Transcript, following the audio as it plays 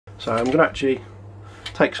So I'm going to actually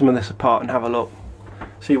take some of this apart and have a look,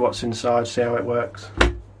 see what's inside, see how it works.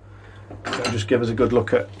 It'll just give us a good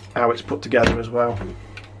look at how it's put together as well.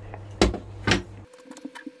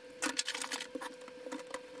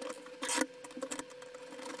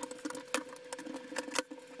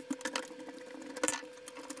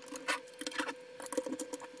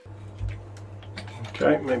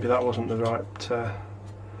 Okay, maybe that wasn't the right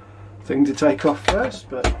thing to take off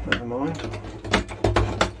first, but never mind.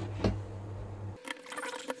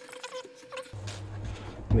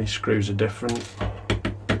 These screws are different.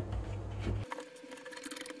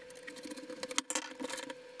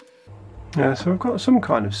 Yeah, so I've got some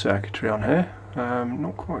kind of circuitry on here.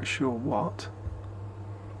 Not quite sure what.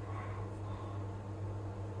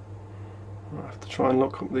 I'll have to try and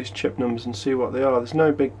look up these chip numbers and see what they are. There's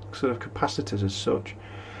no big sort of capacitors as such.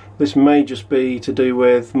 This may just be to do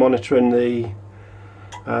with monitoring the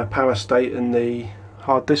power state and the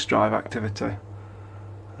hard disk drive activity.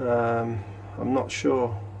 I'm not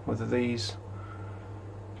sure whether these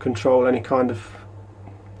control any kind of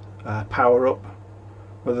power up,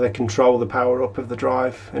 whether they control the power up of the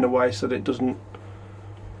drive in a way so that it doesn't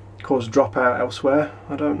cause dropout elsewhere.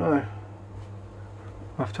 I don't know.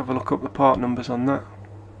 I'll have to have a look up the part numbers on that.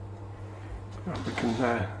 If we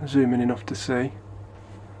can zoom in enough to see.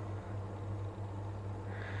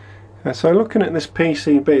 So looking at this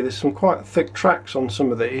PCB, there's some quite thick tracks on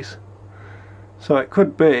some of these. So it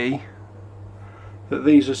could be that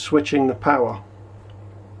these are switching the power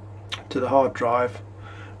to the hard drive,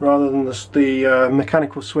 rather than the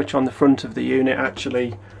mechanical switch on the front of the unit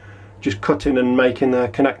actually just cutting and making a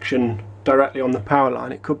connection directly on the power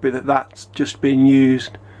line. It could be that that's just being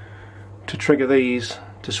used to trigger these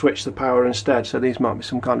to switch the power instead. So these might be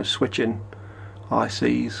some kind of switching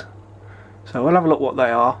ICs. So we'll have a look what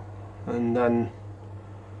they are and then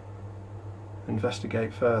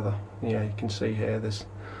investigate further. Yeah, you can see here there's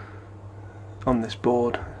on this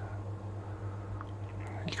board,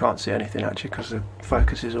 you can't see anything actually because the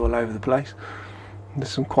focus is all over the place.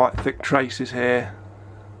 There's some quite thick traces here,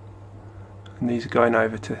 and these are going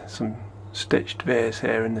over to some stitched vias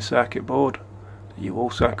here in the circuit board that you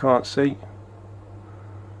also can't see,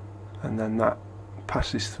 and then that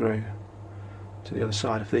passes through to the other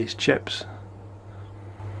side of these chips.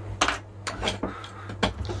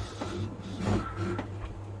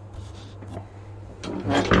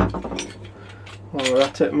 While we're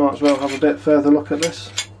at it, might as well have a bit further look at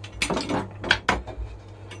this.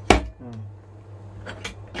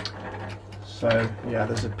 So yeah,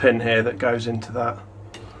 there's a pin here that goes into that.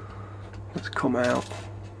 Let's come out.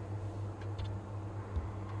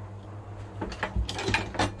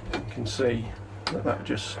 You can see that that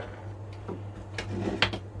just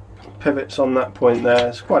pivots on that point there.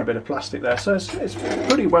 There's quite a bit of plastic there, so it's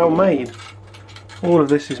pretty well made. All of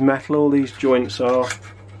this is metal, all these joints are.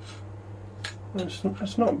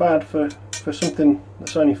 It's not bad for something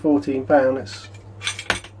that's only £14.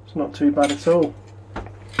 It's not too bad at all.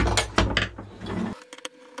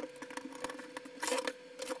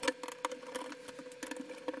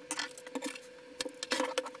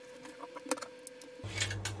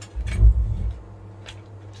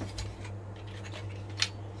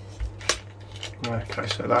 Okay,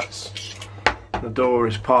 so that's the door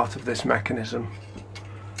is part of this mechanism.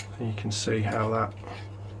 And you can see how that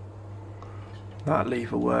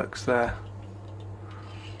lever works there.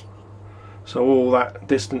 So all that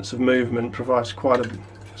distance of movement provides quite a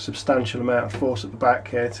substantial amount of force at the back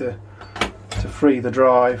here to free the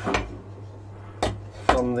drive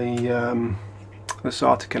from the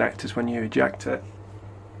SATA connectors when you eject it.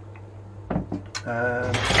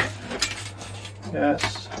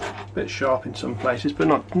 Yes, a bit sharp in some places,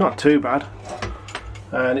 but not too bad.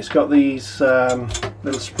 And it's got these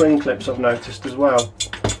little spring clips I've noticed as well.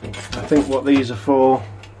 I think what these are for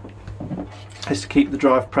is to keep the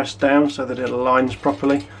drive pressed down so that it aligns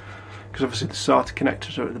properly, because obviously the SATA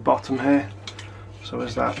connectors are at the bottom here. So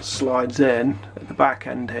as that slides in at the back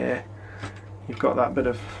end here, you've got that bit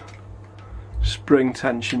of spring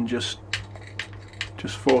tension just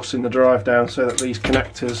forcing the drive down so that these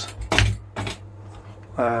connectors,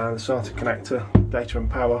 the SATA connector, data and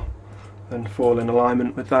power, then fall in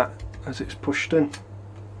alignment with that as it's pushed in.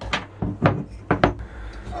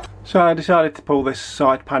 So I decided to pull this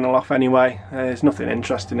side panel off anyway. There's nothing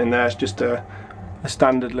interesting in there, it's just a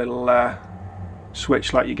standard little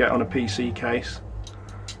switch like you get on a PC case.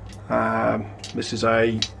 This is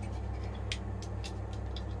a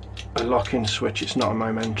lock-in switch, it's not a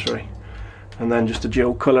momentary. And then just a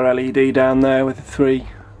dual colour LED down there with the three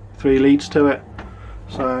leads to it.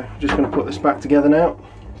 So I'm just going to put this back together now.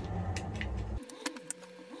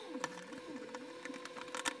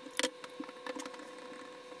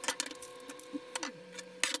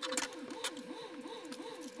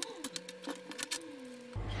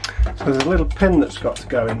 So there's a little pin that's got to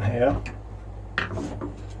go in here.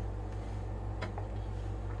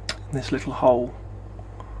 This little hole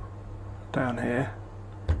down here.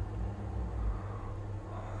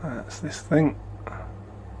 That's this thing. So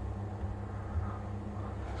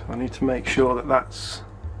I need to make sure that that's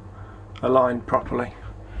aligned properly.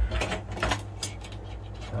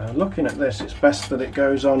 Looking at this, it's best that it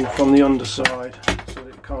goes on from the underside so that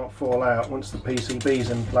it can't fall out once the PCB's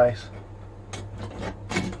in place.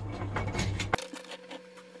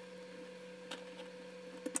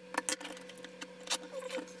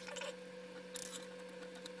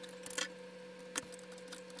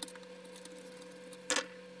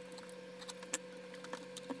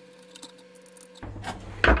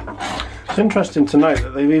 It's interesting to note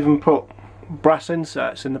that they've even put brass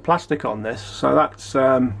inserts in the plastic on this, so that's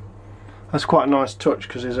quite a nice touch,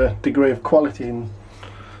 because there's a degree of quality and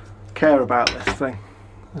care about this thing,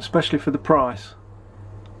 especially for the price.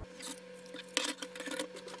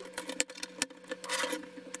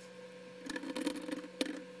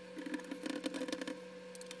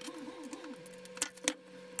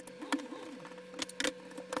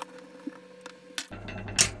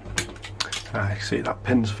 You see that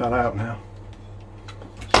pin's fell out now.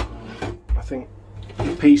 I think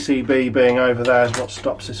the PCB being over there is what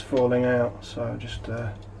stops this falling out, so just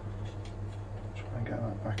try and get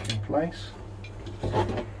that back in place.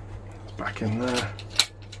 It's back in there.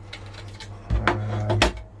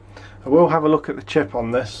 I will have a look at the chip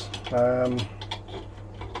on this. It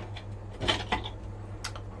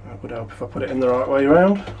would help if I put it in the right way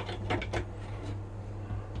around.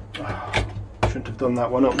 Shouldn't have done that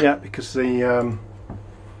one up yet because the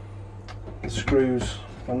screws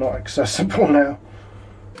are not accessible now.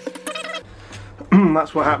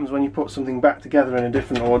 That's what happens when you put something back together in a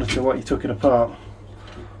different order to what you took it apart.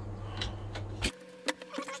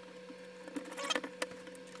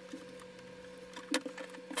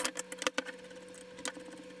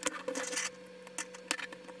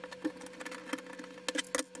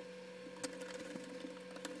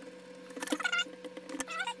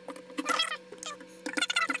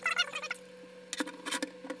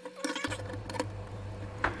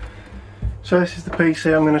 So this is the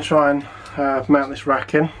PC I'm going to try and mount this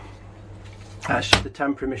rack in. It's just a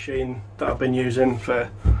temporary machine that I've been using for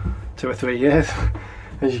 2 or 3 years.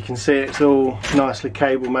 As you can see, it's all nicely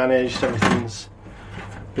cable managed, everything's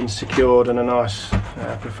been secured, and a nice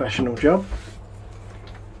professional job.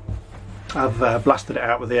 I've blasted it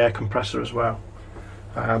out with the air compressor as well.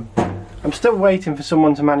 I'm still waiting for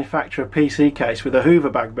someone to manufacture a PC case with a Hoover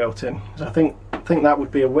bag built in, because I think that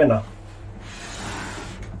would be a winner.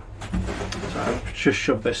 Just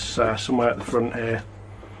shove this somewhere at the front here,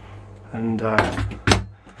 and that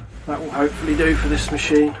will hopefully do for this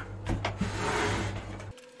machine.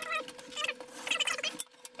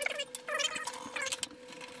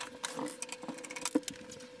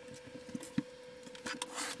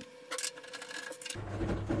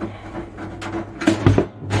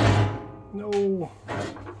 No!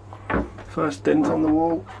 First dent on the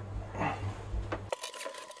wall.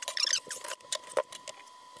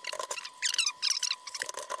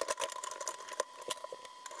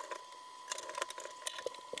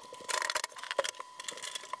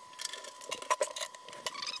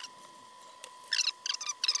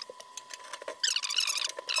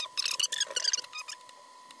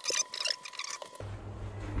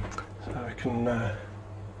 So we can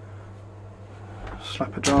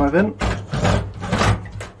slap a drive in.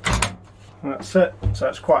 And that's it. So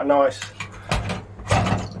it's quite a nice,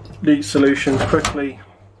 neat solution. Quickly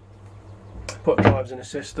put drives in a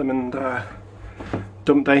system and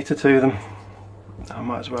dump data to them. I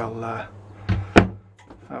might as well.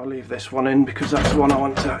 I'll leave this one in because that's the one I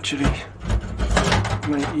want to actually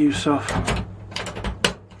make use of.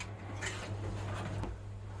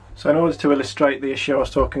 So in order to illustrate the issue I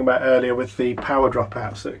was talking about earlier with the power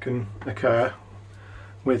dropouts that can occur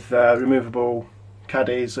with removable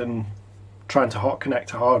caddies and trying to hot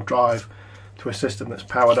connect a hard drive to a system that's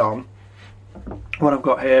powered on, what I've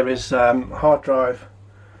got here is hard drive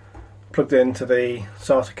plugged into the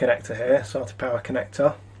SATA connector here, SATA power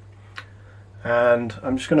connector, and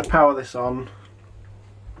I'm just going to power this on,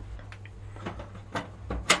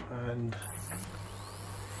 and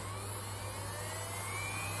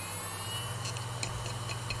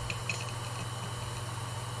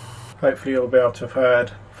hopefully you'll be able to have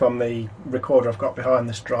heard from the recorder I've got behind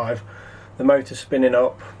this drive, the motor spinning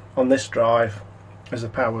up on this drive as the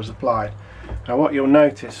power was applied. Now what you'll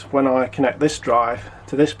notice when I connect this drive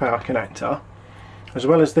to this power connector, as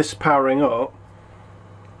well as this powering up,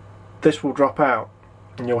 this will drop out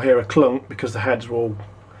and you'll hear a clunk because the heads will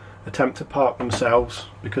attempt to park themselves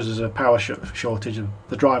because there's a power shortage,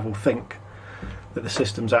 the drive will think that the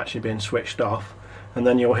system's actually been switched off, and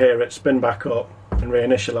then you'll hear it spin back up and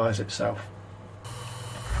reinitialise itself.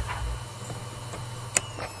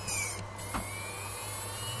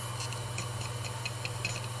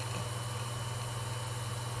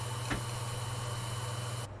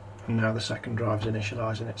 And now the second drive's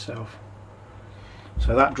initialising itself.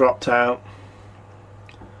 So that dropped out.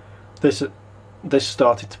 This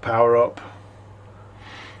started to power up.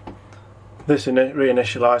 This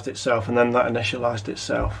reinitialised itself, and then that initialised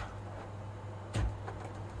itself.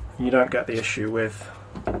 You don't get the issue with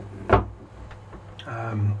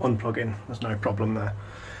unplugging. There's no problem there.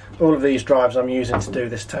 All of these drives I'm using to do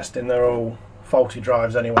this testing, they're all faulty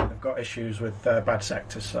drives anyway. They've got issues with bad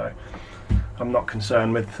sectors, so I'm not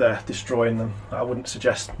concerned with destroying them. I wouldn't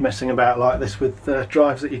suggest messing about like this with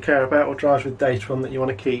drives that you care about or drives with data on that you want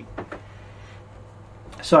to keep.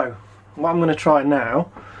 So what I'm going to try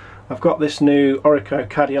now, I've got this new Orico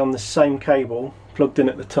caddy on the same cable plugged in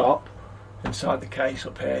at the top inside the case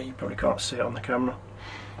up here. You probably can't see it on the camera.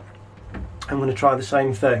 I'm going to try the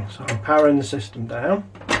same thing. So I'm powering the system down.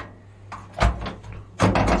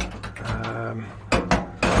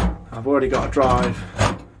 I've already got a drive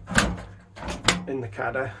in the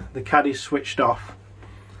caddy. The caddy's switched off,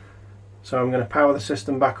 so I'm going to power the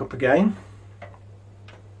system back up again.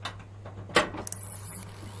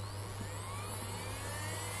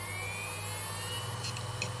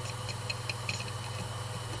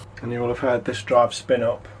 And you will have heard this drive spin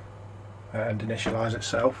up and initialise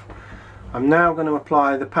itself. I'm now going to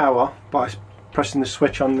apply the power by pressing the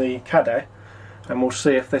switch on the caddy, and we'll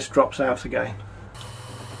see if this drops out again.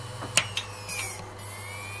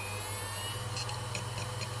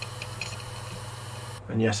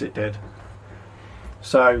 And yes, it did.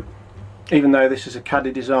 So even though this is a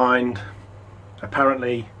caddy designed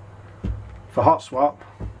apparently for hot swap,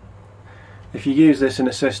 if you use this in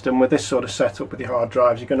a system with this sort of setup with your hard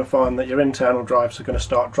drives, you're going to find that your internal drives are going to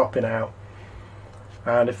start dropping out,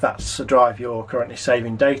 and if that's a drive you're currently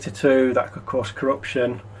saving data to, that could cause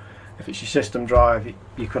corruption. If it's your system drive,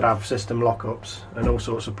 you could have system lockups and all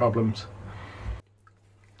sorts of problems.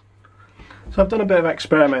 So I've done a bit of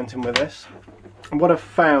experimenting with this, and what I've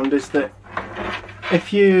found is that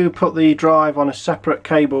if you put the drive on a separate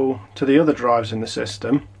cable to the other drives in the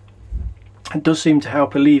system, it does seem to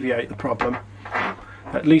help alleviate the problem,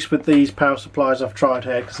 at least with these power supplies I've tried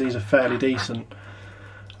here, because these are fairly decent.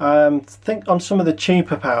 I think on some of the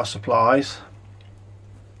cheaper power supplies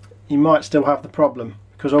you might still have the problem,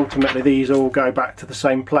 because ultimately these all go back to the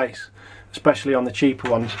same place, especially on the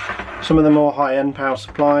cheaper ones. Some of the more high-end power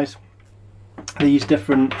supplies, these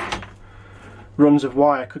different runs of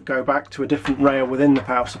wire could go back to a different rail within the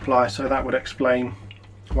power supply, so that would explain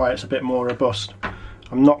why it's a bit more robust.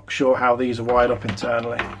 I'm not sure how these are wired up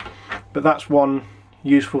internally, but that's one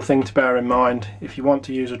useful thing to bear in mind. If you want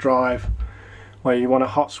to use a drive where you want to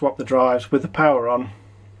hot swap the drives with the power on,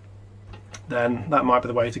 then that might be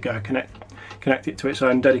the way to go. Connect it to its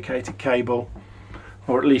own dedicated cable,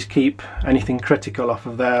 or at least keep anything critical off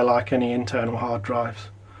of there, like any internal hard drives.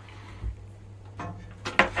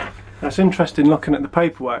 Now, it's interesting looking at the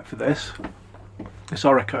paperwork for this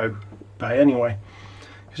Orico bay anyway,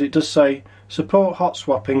 because it does say support hot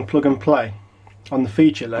swapping plug and play on the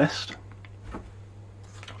feature list,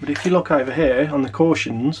 but if you look over here on the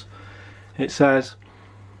cautions, it says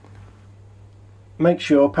make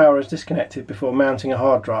sure power is disconnected before mounting a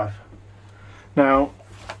hard drive. Now,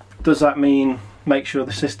 does that mean make sure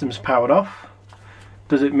the system's powered off?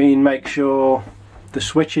 Does it mean make sure the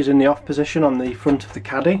switch is in the off position on the front of the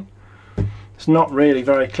caddy? It's not really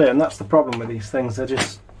very clear, and that's the problem with these things. They're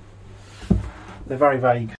very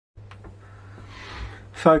vague.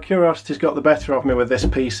 So curiosity's got the better of me with this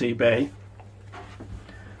PCB.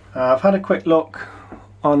 I've had a quick look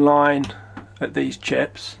online at these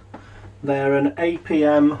chips. They're an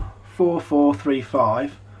APM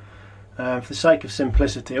 4435. For the sake of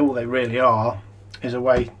simplicity, all they really are is a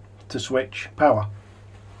way to switch power.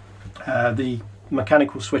 The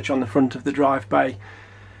mechanical switch on the front of the drive bay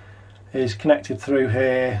is connected through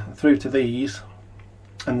here, through to these,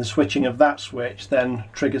 and the switching of that switch then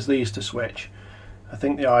triggers these to switch. I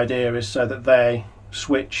think the idea is so that they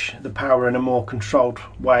switch the power in a more controlled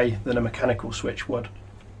way than a mechanical switch would.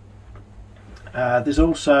 There's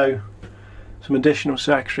also some additional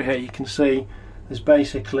circuitry here. You can see there's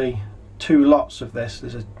basically two lots of this.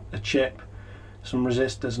 There's a chip, some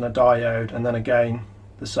resistors and a diode, and then again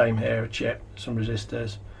the same here, a chip, some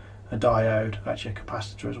resistors, a diode, actually a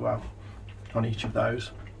capacitor as well on each of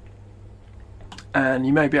those. And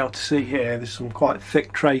you may be able to see here there's some quite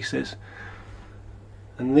thick traces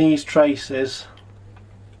and these traces,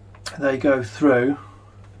 they go through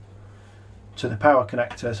to the power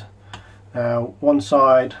connectors. Now one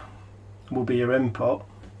side will be your input,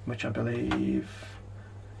 which I believe,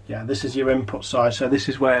 yeah, this is your input side, so this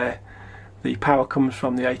is where the power comes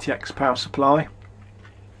from, the ATX power supply.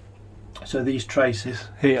 So these traces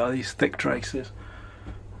here, these thick traces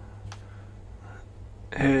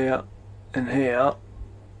here and here,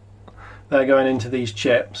 they're going into these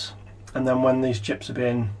chips, and then when these chips are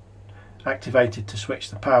being activated to switch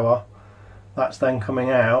the power, that's then coming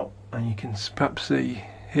out, and you can perhaps see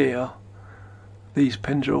here these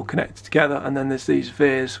pins are all connected together, and then there's these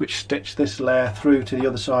vias which stitch this layer through to the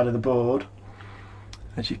other side of the board.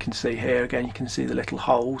 As you can see here, again you can see the little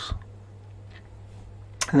holes,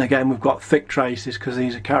 and again we've got thick traces because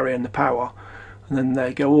these are carrying the power, and then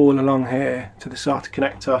they go all along here to the SATA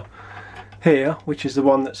connector here, which is the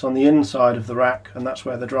one that's on the inside of the rack, and that's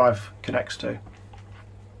where the drive connects to.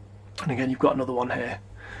 And again you've got another one here.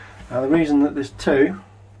 Now the reason that there's two,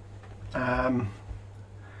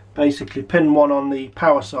 basically pin 1 on the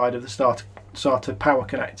power side of the SATA power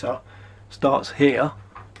connector starts here,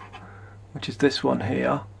 which is this one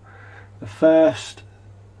here. The first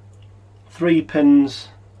 3 pins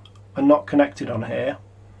are not connected on here.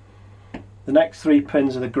 The next 3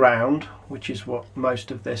 pins are the ground, which is what most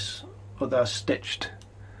of this other stitched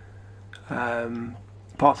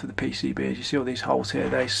part of the PCB, as you see all these holes here,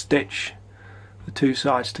 they stitch the 2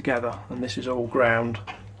 sides together, and this is all ground.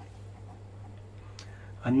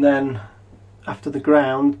 And then after the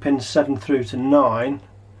ground, pins 7 through to 9,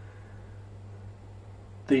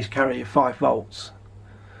 these carry your 5 volts.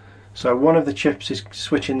 So one of the chips is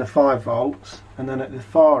switching the 5 volts, and then at the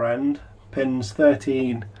far end, pins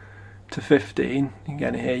 13 to 15,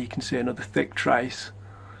 again here you can see another thick trace,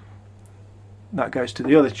 that goes to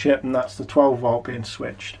the other chip, and that's the 12 volt being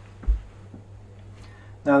switched.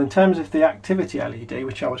 Now in terms of the activity LED,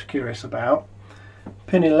 which I was curious about,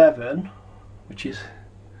 pin 11, which is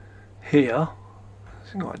here,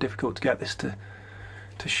 it's quite difficult to get this to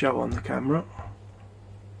show on the camera.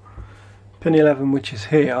 Pin 11, which is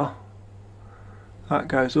here, that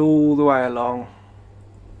goes all the way along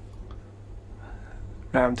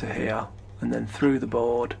round to here, and then through the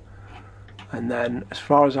board, and then as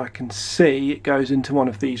far as I can see it goes into one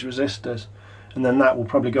of these resistors, and then that will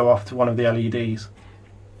probably go off to one of the LEDs,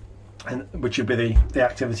 and which would be the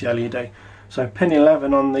activity LED. So pin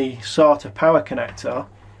 11 on the SATA power connector,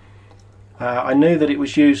 I knew that it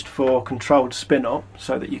was used for controlled spin up,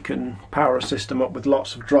 so that you can power a system up with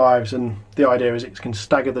lots of drives, and the idea is it can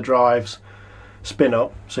stagger the drives, spin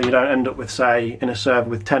up, so you don't end up with, say, in a server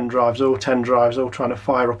with 10 drives all trying to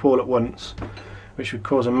fire up all at once, which would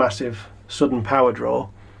cause a massive sudden power draw.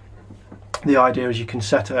 The idea is you can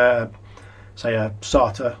set say a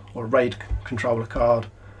SATA or RAID controller card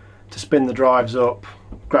to spin the drives up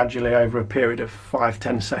gradually over a period of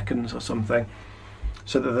 5-10 seconds or something,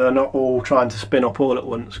 so that they're not all trying to spin up all at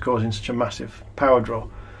once, causing such a massive power draw.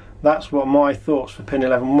 That's what my thoughts for pin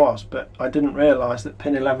 11 was, but I didn't realise that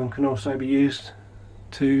pin 11 can also be used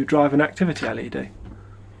to drive an activity LED.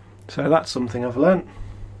 So that's something I've learnt.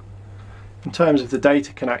 In terms of the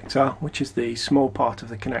data connector, which is the small part of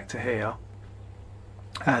the connector here,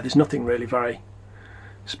 there's nothing really very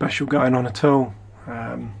special going on at all.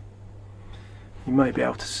 You may be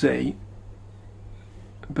able to see,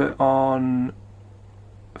 but on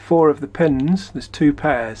 4 of the pins there's 2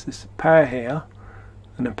 pairs. There's a pair here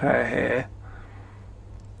and a pair here.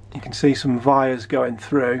 You can see some vias going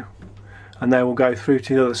through, and they will go through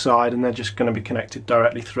to the other side, and they're just going to be connected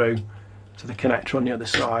directly through to the connector on the other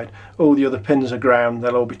side. All the other pins are ground,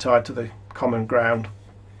 they'll all be tied to the common ground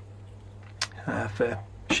for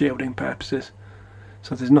shielding purposes.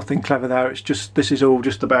 So there's nothing clever there, it's just, this is all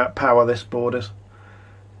just about power, this board is.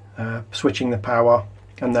 Switching the power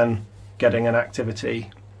and then getting an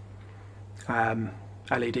activity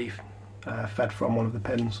LED fed from one of the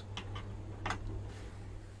pins.